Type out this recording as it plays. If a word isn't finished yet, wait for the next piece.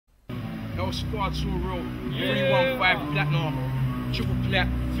Squad, so real. 315 Platinum, Triple Platt,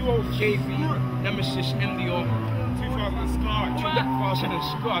 JV, Nemesis, MDR. 2000 Scar'd. 2000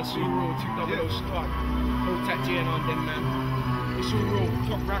 Squad, so real. 2000 Squad. No tattooing on them, man. It's all real.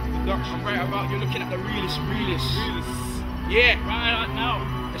 Top rap production. Right about, you're looking at the realest. Yeah. Right about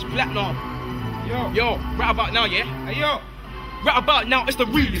now. It's Platinum. Yo. Right about now, yeah? Hey, yo. Right about now, it's the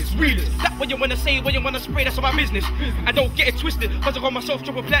realest. That's what you wanna say, what you wanna spray, that's my business. I don't get it twisted, cause I got myself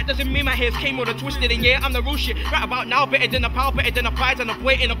Triple Platt, doesn't mean my hairs came or twisted. And yeah, I'm the real shit. Right about now, better than a pal, better than a prize, and a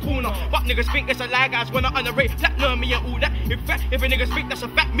boy in a corner. But niggas think it's a lie, guys wanna underrate Platinum me and all that. In fact, if a niggas think that's a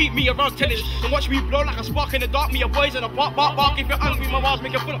fact, meet me around tennis and watch me blow like a spark in the dark. Me a boys in a bark. If you're hungry, my bars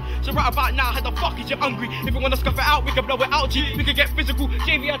make you full up. So right about now, how the fuck is you hungry? If you wanna scuff it out, we can blow it out, G. We can get physical.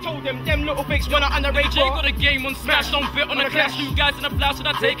 JV, I told them little fakes wanna underrate. Jay got a game on smash, don't fit on the clash. You guys in the flash, and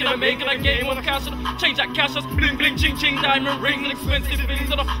I take it, I'm making a game on cash. Change that cash, just bling bling, ching ching, diamond ring, and expensive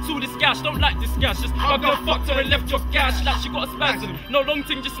things. And I saw this gash, don't like this gash. Just I got fucked her and left your gash. Like she got a spasm. No long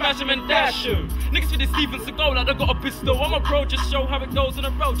thing, just smash him and dash him. Niggas with this Steven Seagal, like I got a pistol. I'm a pro, just show how it goes on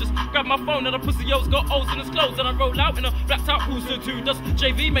the road. Just grab my phone and a pussy yo's got O's in his clothes. And I roll out in a blacked out cruiser too. Does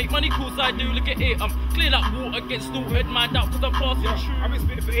JV make money? Cool, so I do. Look at it, I'm clear like water, get sorted, mind out, cause I'm passing true. I've been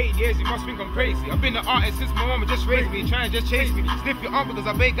spitting for 8 years, you must think I'm crazy. I've been an artist since my mama just raised me, trying to just chase me. Sniff your arm because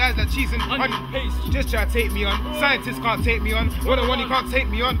I bait guys that cheese and honey paste. Just try to take me on. Scientists can't take me on. One on one, you can't take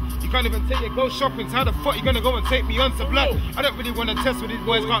me on. You can't even take your go shopping. So how the fuck you gonna go and take me on? So blood, I don't really wanna test with these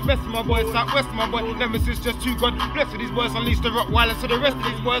boys. Can't mess with my boys. Southwest of my boy. Nemesis just too gone. Blessed with these boys, unleash the Rottweiler. So the rest of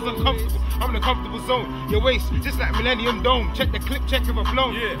these boys uncomfortable. I'm in a comfortable zone. Your waist, just like Millennium Dome. Check the clip, check if I've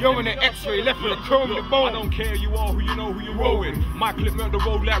flown. Yo in the X-ray, left with a chrome the bone. I don't care you are who you know who you roll with. My clip murder the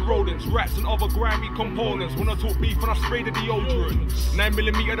road like rodents, rats and other grimy components. When I talk beef and I spray the deodorant.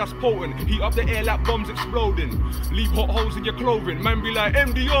 9mm that's potent, heat up the air like bombs exploding. Leave hot holes in your clothing, man be like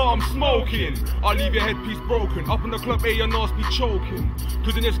MDR, I'm smoking. I'll leave your headpiece broken, up in the club A&Rs be choking.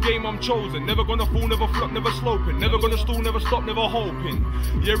 Cause in this game I'm chosen, never gonna fall, never flop, never sloping. Never gonna stall, never stop, never hoping.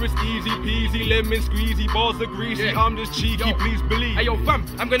 Yeah, it's easy peasy, lemon squeezy, bars are greasy, I'm just cheeky, please believe. Hey yo fam,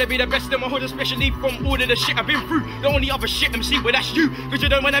 I'm gonna be the best in my hood, especially from all of the shit I've been through. The only other shit MC, well that's you. Cause you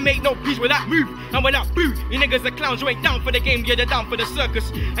don't wanna make no peace with that move. And with that boo, you niggas are clowns, you ain't down for the game, you're down for the circus.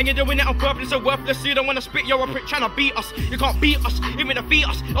 And you're doing it on purpose, so worthless, you don't wanna spit, you're a prick trying to beat us. You can't beat us, even defeat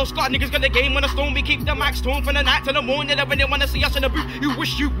us. Oh Scar'd niggas got the game on the stone, we keep the mic stone from the night to the morning. And when they wanna see us in the booth, you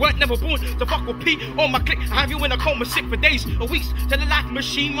wish you weren't never born. So fuck with P on my click, I have you in a coma sick for days or weeks. Till the life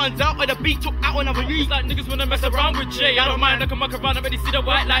machine runs out or the beat took out another league. Like niggas wanna mess around with Jay. I don't mind, I can muck around, I already see the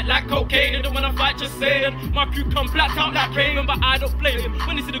white light like cocaine. They don't wanna fight, just saying. My crew come blacked out like Raven, but I don't blame him.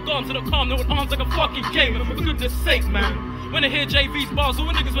 When they see the guns to the calm, no one arms like a fucking gamer. For goodness sake, man. When I hear JV's bars, all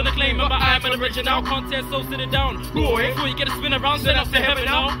niggas wanna claim him, but I am an original. Contest, so sit it down. Boy, before you get a spin around, send up to heaven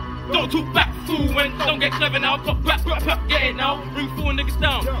now. Don't talk back, fool, when don't get clever now. Pop, get it now. Bring 4 niggas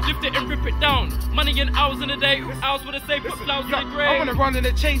down, lift it and rip it down. Money in hours in a day, hours for the same, put flowers in the grave. I wanna run in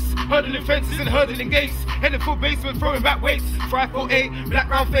the chase, hurdling fences and hurdling gates. Heading for basement, throwing back weights. 5'8", black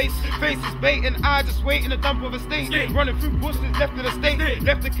round face, face is bait and I just wait in the dump of a state. Running through bushes, left of the state,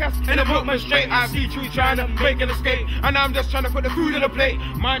 left the cast and a milkman straight. I see true trying to make an escape, and I'm just trying to put the food on the plate.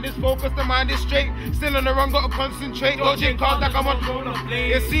 Mind is focused, the mind is straight. Still on the run, gotta concentrate. Dodging cars like I'm on.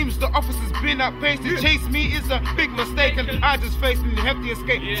 It seems the officer's been at pace to chase me is a big mistake, and I just faced an hefty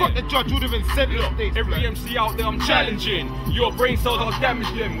escape. Fuck the judge, would have been sent to the state. Every MC out there I'm challenging. Your brain cells I'll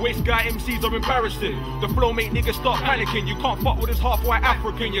damage them. Waste guy MCs are embarrassing. The flow make niggas start panicking. You can't fuck with this half-white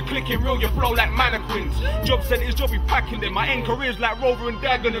African. You're clicking real, you flow like mannequins. Job said his job be packing them. My end career's like Rover and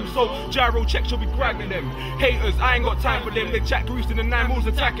dagging them. So gyro checks you'll be grabbing them. Haters, I ain't got time for them. They jack greased in the 9 moves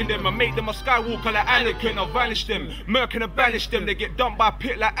attacking them. I make them a Skywalker like Anakin. I'll vanish them. Merc and I banish them. They get dumped by a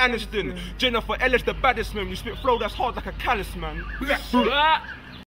pit like Aniston. Jennifer Ellis the baddest man. You spit flow that's hard like a callus man.